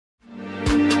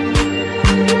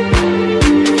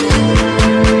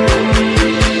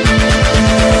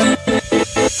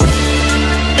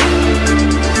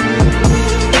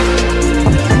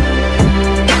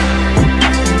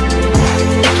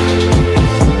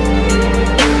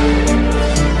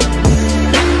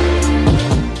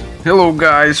Hello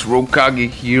guys,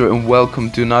 Rokage here and welcome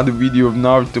to another video of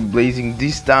Naruto Blazing.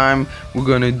 This time we're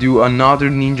gonna do another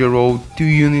ninja road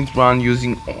 2-unit run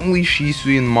using only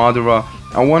Shisui and Madara.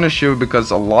 I wanna show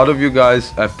because a lot of you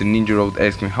guys after ninja road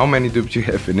ask me how many dupes you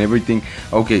have and everything.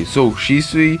 Okay, so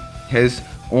Shisui has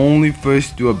only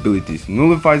first two abilities,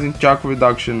 nullifies and chakra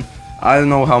reduction. I don't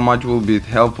know how much will be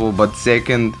helpful, but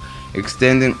second,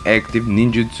 extending active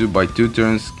ninjutsu by 2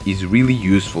 turns is really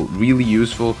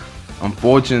useful.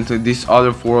 Unfortunately, these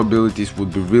other 4 abilities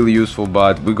would be really useful,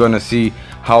 but we're gonna see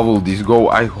how will this go.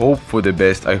 I hope for the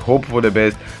best. My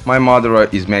Madara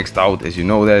is maxed out, as you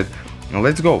know that. Now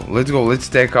let's go. Let's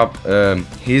stack up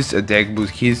his attack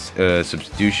boost, his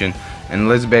substitution, and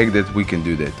let's beg that we can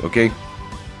do that. Okay,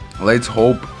 let's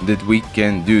hope that we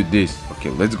can do this.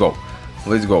 Okay, let's go.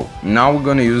 Now we're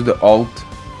gonna use the alt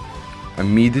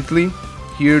immediately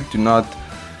here to not,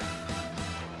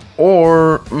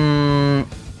 or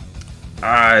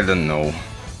I don't know,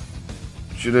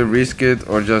 should I risk it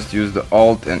or just use the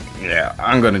alt? And yeah,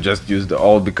 I'm gonna just use the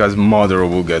alt because Madara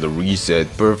will get a reset.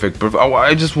 Perfect. Oh,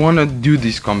 I just wanna do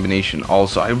this combination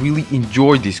also. I really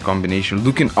enjoy this combination,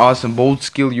 looking awesome. Both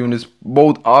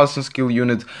awesome skill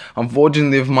units.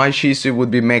 Unfortunately, if my Shisui would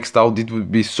be maxed out, it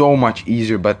would be so much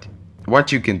easier, but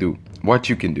what you can do,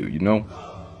 you know.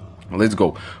 Let's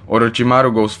go.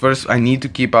 Orochimaru goes first. I need to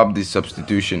keep up this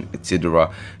substitution, etc.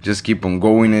 Just keep on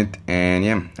going it, and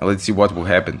yeah, let's see what will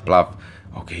happen. Plop.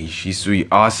 Okay, Shisui,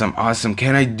 awesome.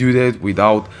 Can I do that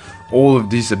without all of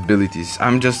these abilities?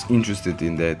 I'm just interested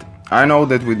in that. I know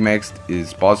that with Max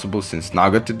it's possible, since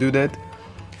Naga to do that.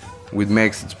 With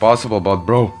Max it's possible, but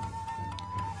bro,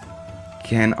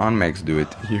 can Unmax do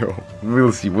it? Yo,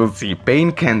 we'll see.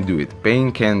 Pain can do it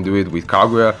with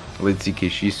Kaguya. Let's see, can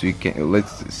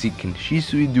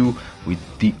Shisui do with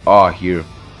DR here?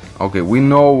 Okay, we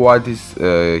know what is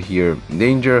here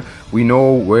danger. We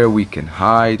know where we can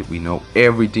hide. We know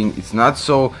everything. It's not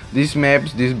so. These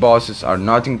bosses are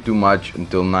nothing too much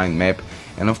until 9th map,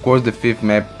 and of course the 5th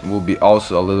map will be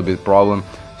also a little bit problem.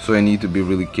 So I need to be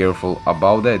really careful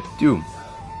about that too.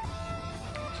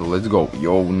 So let's go.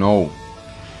 Yo, no.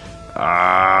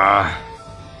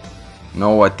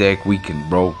 No attack weaken,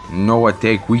 bro. No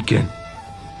attack weaken.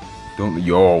 Don't.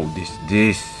 Yo, this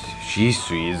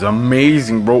Shisui is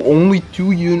amazing, bro. Only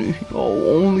 2 units.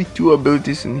 Oh, only 2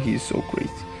 abilities, and he's so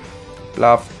crazy.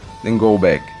 Bluff, then go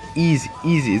back. Easy.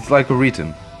 It's like a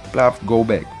rhythm. Bluff, go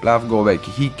back.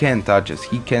 He can't touch us.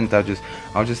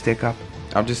 I'll just stack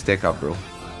up, bro.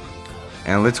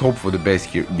 And let's hope for the best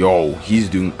here. Yo, he's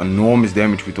doing enormous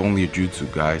damage with only a jutsu,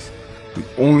 guys. With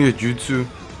only a jutsu,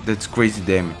 that's crazy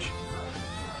damage.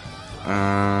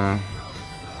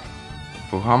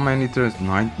 For how many turns?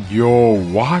 9. Yo,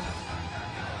 what?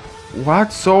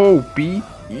 What? So OP?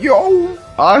 Yo,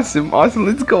 awesome.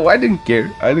 Let's go. I don't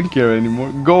care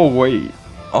anymore. Go away.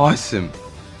 Awesome.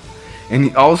 And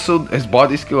he also, as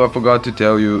body skill, I forgot to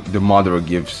tell you, the Madara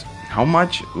gives how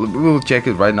much? We'll check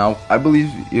it right now. I believe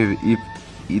if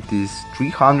it is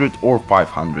 300 or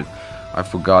 500. I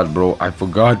forgot, bro.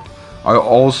 I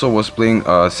also was playing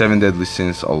 7 Deadly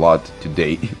Sins a lot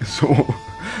today, so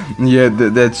yeah,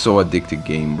 that's so addictive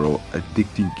game, bro.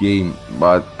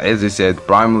 But as I said,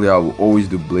 primarily I will always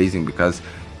do Blazing because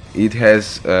it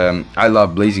has. I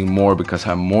love Blazing more because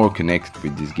I'm more connected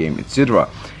with this game, etc.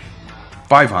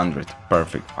 500,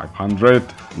 perfect. 500.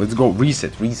 Let's go.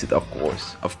 Reset. Of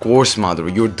course,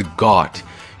 Madara. You're the god.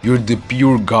 You're the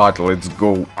pure god. Let's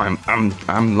go. I'm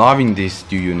loving this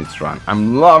 2 units run.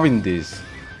 I'm loving this.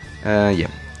 Yeah,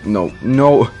 no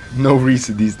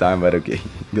reset this time, but okay,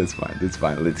 that's fine.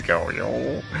 Let's go,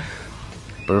 yo.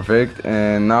 Perfect.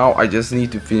 And now I just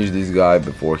need to finish this guy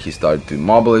before he starts to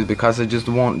mobilize, because I just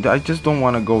don't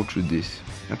want to go through this.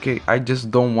 Okay, I just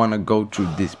don't want to go through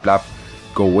this. Plap,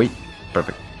 go away.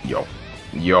 Perfect. Yo.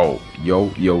 You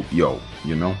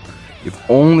know, if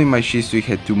only my Shisui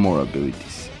had 2 more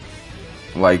abilities,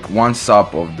 like 1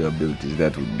 sub of the abilities,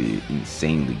 that would be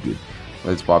insanely good.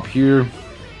 Let's pop here.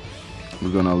 We're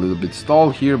gonna a little bit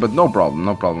stall here, but no problem,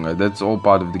 guys. That's all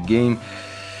part of the game.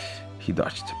 He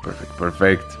dodged.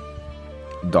 Perfect.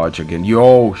 Dodge again.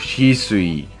 Yo,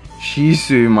 Shisui,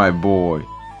 my boy.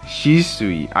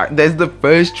 That's the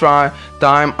first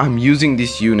time I'm using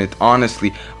this unit.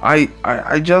 Honestly, I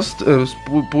just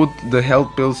put the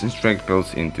health pills and strength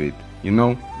pills into it. You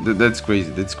know, that's crazy.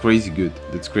 That's crazy good.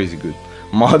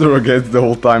 Madara gets the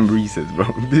whole time resets, bro.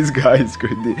 This guy is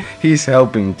crazy. He's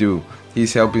helping too.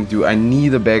 I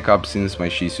need a backup since my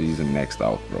Shisui isn't maxed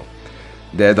out, bro.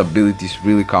 That ability is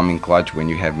really coming clutch when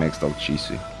you have maxed out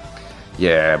Shisui.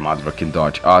 Yeah, Madara can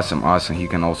dodge. Awesome. He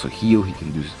can also heal. He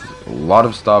can do a lot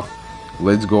of stuff.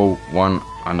 Let's go. 1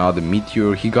 Another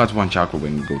meteor. He got 1 chakra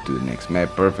when we go to the next map.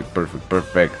 Perfect, perfect,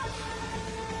 perfect.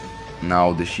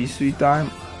 Now the Shisui time.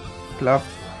 Pluff.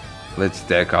 Let's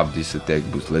stack up this attack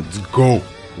boost. Let's go.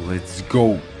 Let's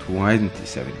go.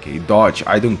 27k. Dodge.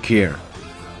 I don't care.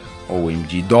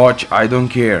 OMG. Dodge. I don't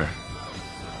care.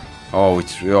 Oh,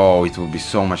 it will be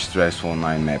so much stressful on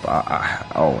 9 map.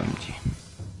 OMG.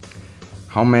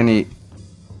 How many?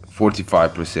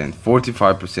 45%.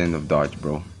 45% of dodge,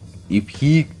 bro. If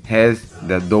he has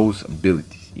those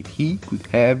abilities, if he could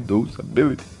have those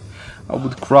abilities, I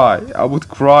would cry. I would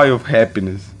cry of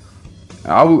happiness.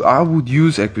 I would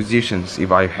use acquisitions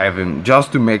if I have him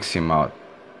just to max him out.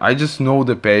 I just know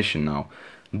the passion now.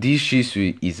 This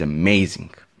Shisui is amazing.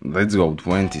 Let's go,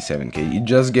 27k. It's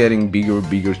just getting bigger,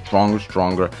 bigger, stronger,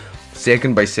 stronger,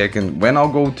 second by second. When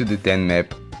I'll go to the 10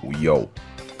 map, yo,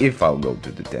 if I'll go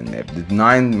to the 10 map, the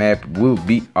 9 map will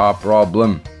be a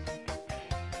problem.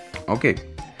 Okay,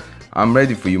 I'm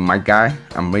ready for you, my guy.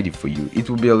 I'm ready for you. It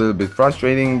will be a little bit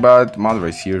frustrating, but Madara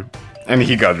is here. And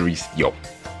he got reset. Yo.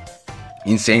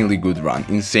 Insanely good run.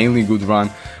 Insanely good run.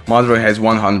 Madara has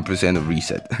 100% of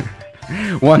reset.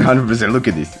 100%. Look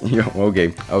at this. Yo,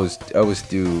 okay. I was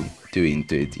too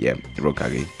into it. Yeah,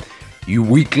 Rokage. You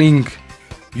weakling.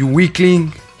 You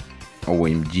weakling.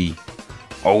 OMG.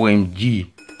 OMG.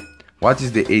 What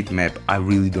is the 8th map? I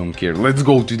really don't care. Let's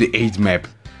go to the 8th map.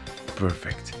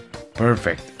 Perfect.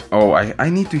 Perfect. Oh, I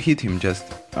need to hit him just.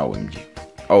 OMG.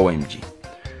 OMG.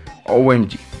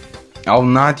 OMG. I'll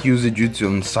not use a jutsu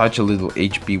on such a little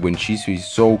HP when Shisui is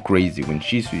so crazy. When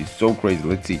Shisui is so crazy.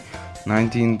 Let's see.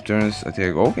 19 turns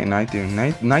attack. Okay,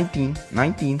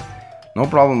 19. No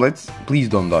problem. Let's. Please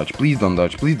don't dodge. Please don't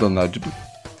dodge. Please don't dodge.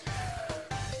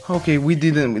 Okay, we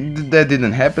didn't. That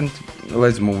didn't happen.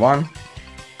 Let's move on.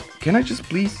 Can I just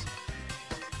please?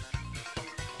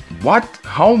 What?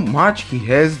 How much he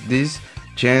has this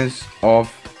chance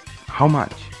of? How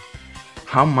much?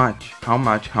 How much? How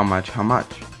much? How much? How much?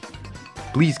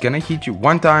 Please, can I hit you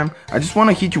one time? I just want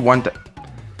to hit you one time.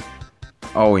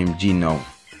 OMG no.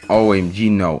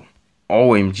 OMG no.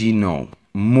 OMG no.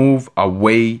 Move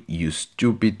away, you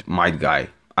stupid Might Guy.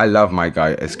 I love Might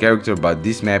Guy as character, but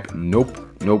this map, nope,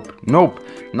 nope, nope.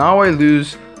 Now I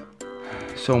lose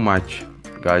so much.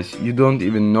 Guys, you don't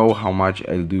even know how much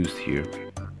I lose here.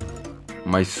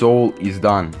 My soul is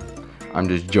done. I'm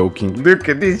just joking. Look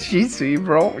at this Shisui,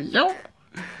 bro. Yo.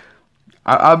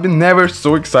 I've been never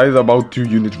so excited about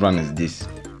 2-unit run as this.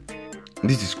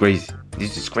 This is crazy.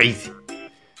 This is crazy.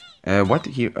 What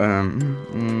here?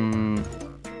 Can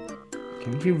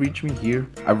he reach me here?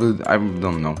 I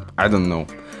don't know. I don't know.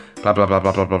 Blah blah blah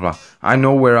blah blah blah blah. I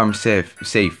know where I'm safe.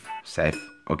 Safe.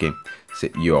 Okay.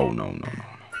 Yo, no.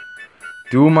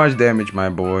 Too much damage, my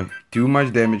boy. Too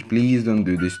much damage. Please don't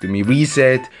do this to me.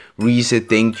 Reset. Reset.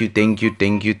 Thank you.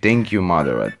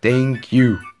 Madara. Thank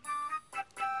you.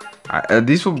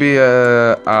 This will be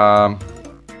a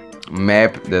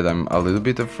map that I'm a little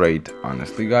bit afraid,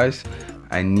 honestly, guys.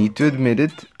 I need to admit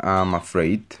it. I'm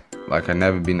afraid. Like I've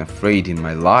never been afraid in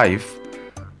my life.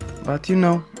 But you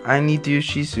know, I need to use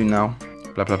Shisui now.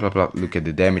 Blah blah blah blah. Look at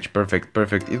the damage. Perfect.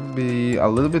 It will be a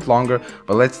little bit longer,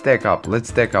 but let's stack up. Let's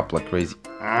stack up like crazy.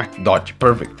 Dodge.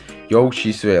 Perfect. Yo,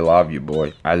 Shisui, I love you,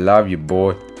 boy. I love you,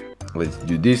 boy. Let's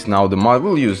do this now. The mod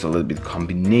will use a little bit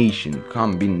combination.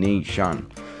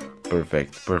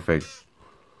 Perfect.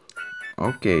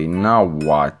 Okay, now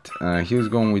what? He's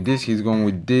going with this.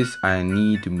 I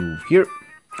need to move here.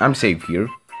 I'm safe here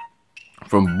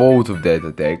from both of that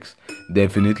attacks,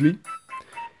 definitely.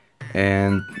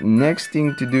 And next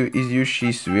thing to do is use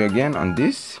Shisui again on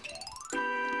this.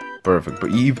 Perfect.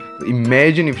 But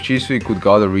imagine if Shisui could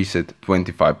got a reset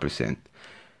 25%.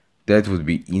 That would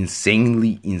be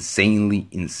insanely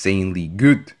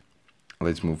good.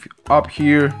 Let's move up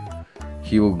here.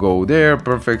 He will go there.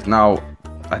 Perfect. Now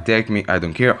attack me. I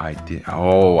don't care. I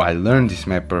learned this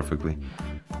map perfectly.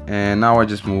 And now I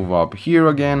just move up here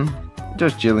again.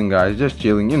 Just chilling, guys. Just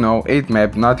chilling. You know, 8th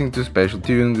map. Nothing too special.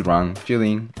 Tunes, run.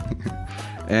 Chilling.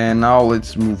 And now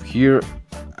let's move here.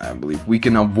 I believe we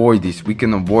can avoid this. We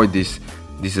can avoid this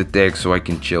attack so I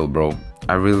can chill, bro.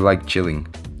 I really like chilling.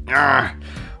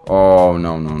 Oh,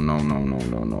 no.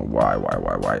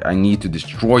 Why? I need to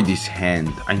destroy this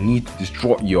hand. I need to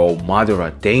destroy... Yo,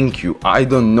 Madara, thank you. I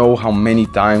don't know how many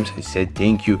times I said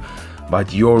thank you,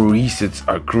 but your resets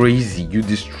are crazy. You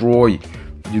destroyed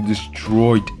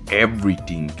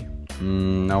everything.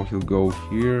 Now he'll go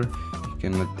here. He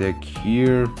can attack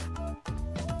here.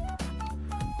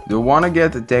 Do you want to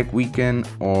get attack weaken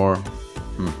or...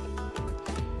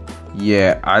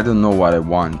 Yeah, I don't know what I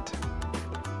want.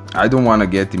 I don't want to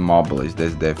get immobilized,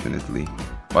 that's definitely.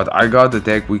 But I got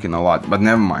attack weaken a lot, but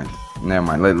never mind. Never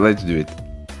mind. Let's do it.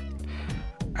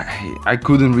 I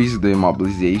couldn't risk the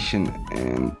immobilization,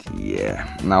 and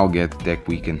yeah, now get attack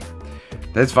weaken.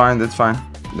 That's fine. That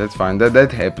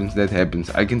happens.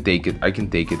 I can take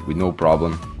it with no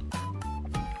problem.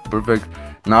 Perfect.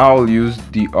 Now I'll use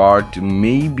DR to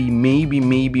maybe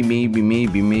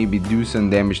do some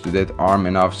damage to that arm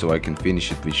enough so I can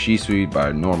finish it with Shisui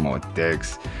by normal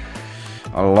attacks.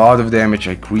 A lot of damage.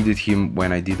 I critted him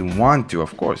when I didn't want to.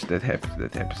 Of course, that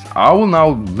happens. I will now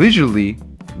literally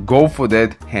go for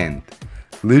that hand.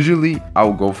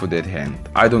 I'll go for that hand.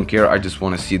 I don't care. I just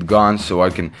want to see it gone so I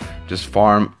can just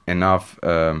farm enough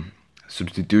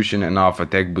substitution, enough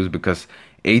attack boost, because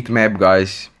 8th map,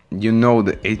 guys, you know,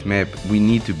 the 8th map, we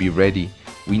need to be ready.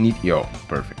 We need, yo,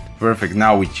 perfect.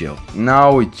 Now we chill.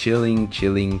 Now we chilling,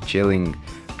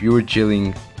 pure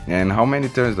chilling. And how many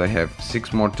turns do I have?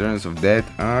 6 more turns of that.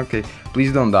 Okay,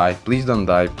 please don't die.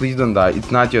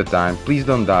 It's not your time. Please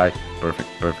don't die.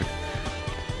 Perfect.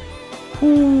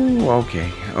 Ooh,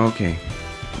 okay.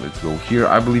 Let's go here.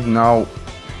 I believe now,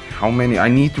 how many? I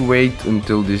need to wait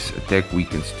until this attack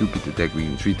weakens. Stupid attack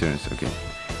weakens. 3 turns. Okay.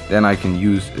 Then I can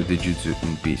use the jutsu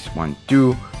in peace. 1,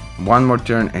 2. 1 more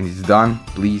turn and it's done.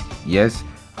 Please. Yes.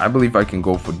 I believe I can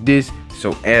go for this.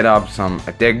 So add up some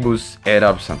attack boosts, add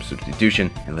up some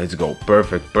substitution, and let's go.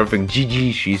 Perfect.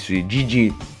 GG Shisui,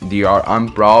 GG DR. I'm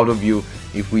proud of you.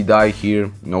 If we die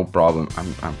here, no problem.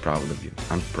 I'm proud of you.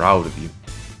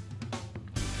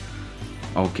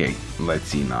 Okay, let's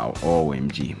see now.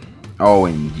 OMG.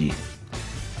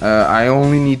 I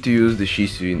only need to use the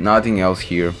Shisui, nothing else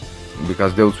here,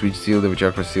 because they'll switch seal, the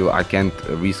chakra seal. I can't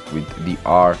risk with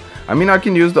DR. I mean, I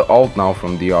can use the ult now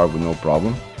from DR with no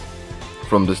problem.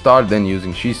 From the start, then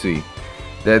using Shisui.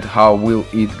 That's how will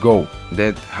it go.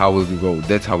 That's how it's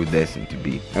destined to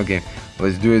be. Okay,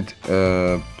 let's do it.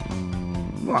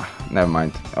 Never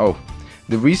mind. Oh,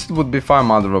 the reset would be fine,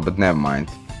 Madara, but never mind.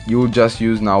 You will just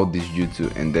use now this jutsu,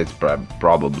 and that's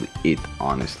probably it,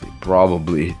 honestly.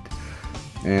 Probably it.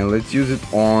 And let's use it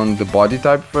on the body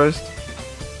type first.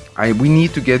 We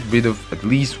need to get rid of at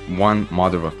least one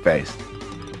Madara fast.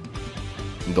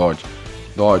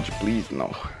 Dodge, please,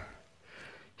 no.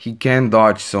 He can't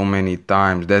dodge so many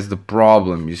times. That's the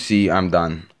problem. You see, I'm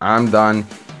done.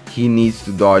 He needs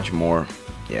to dodge more.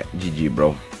 Yeah, GG,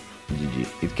 bro.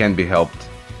 GG. It can't be helped.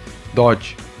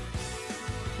 Dodge.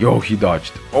 Yo, he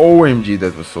dodged. OMG,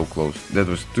 that was so close. That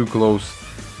was too close.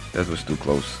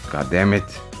 God damn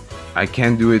it. I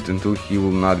can't do it until he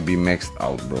will not be maxed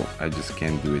out, bro. I just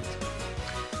can't do it.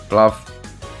 Bluff.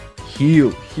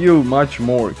 Heal much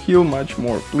more.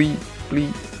 Please.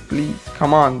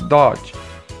 Come on, dodge.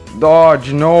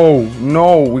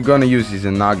 No, we're gonna use his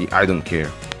Zanagi. I don't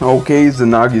care. Okay,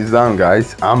 Zanagi is done,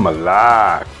 guys. I'm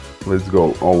alive. Let's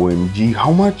go. OMG,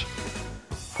 how much?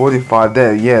 45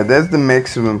 there. Yeah, that's the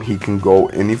maximum he can go.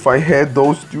 And if I had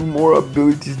those 2 more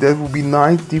abilities, that would be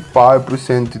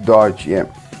 95% to dodge. Yeah,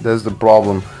 that's the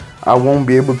problem. I won't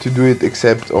be able to do it,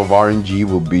 except of RNG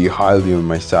will be highly on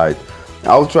my side.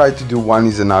 I'll try to do 1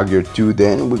 Izanagi or 2,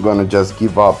 then we're gonna just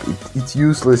give up. It's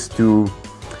useless to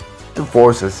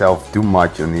force yourself too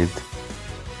much on it.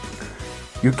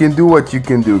 You can do what you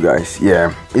can do, guys.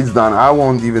 Yeah, it's done. I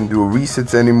won't even do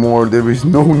resets anymore. There is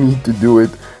no need to do it.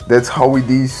 That's how it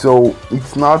is. So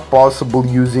it's not possible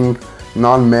using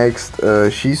non-maxed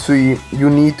Shisui. You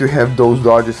need to have those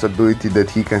dodges ability that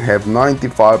he can have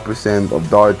 95% of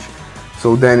dodge.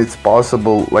 So then it's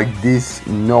possible. Like this,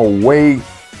 no way.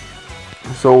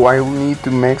 So I will need to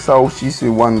max out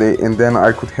Shisui one day, and then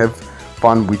I could have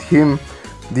fun with him.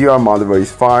 DR Madara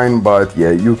is fine, but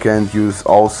yeah, you can't use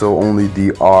also only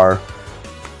DR.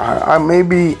 I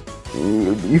maybe,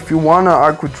 if you wanna,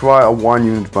 I could try a 1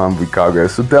 unit farm with Kaguya.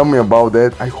 So tell me about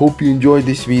that. I hope you enjoyed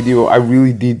this video. I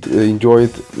really did enjoy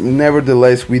it.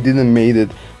 Nevertheless, we didn't made it,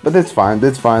 but that's fine.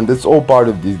 That's all part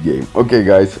of this game. Okay,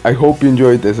 guys, I hope you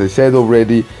enjoyed. As I said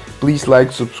already, please like,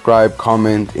 subscribe,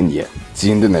 comment, and yeah, see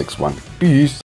you in the next one. Peace.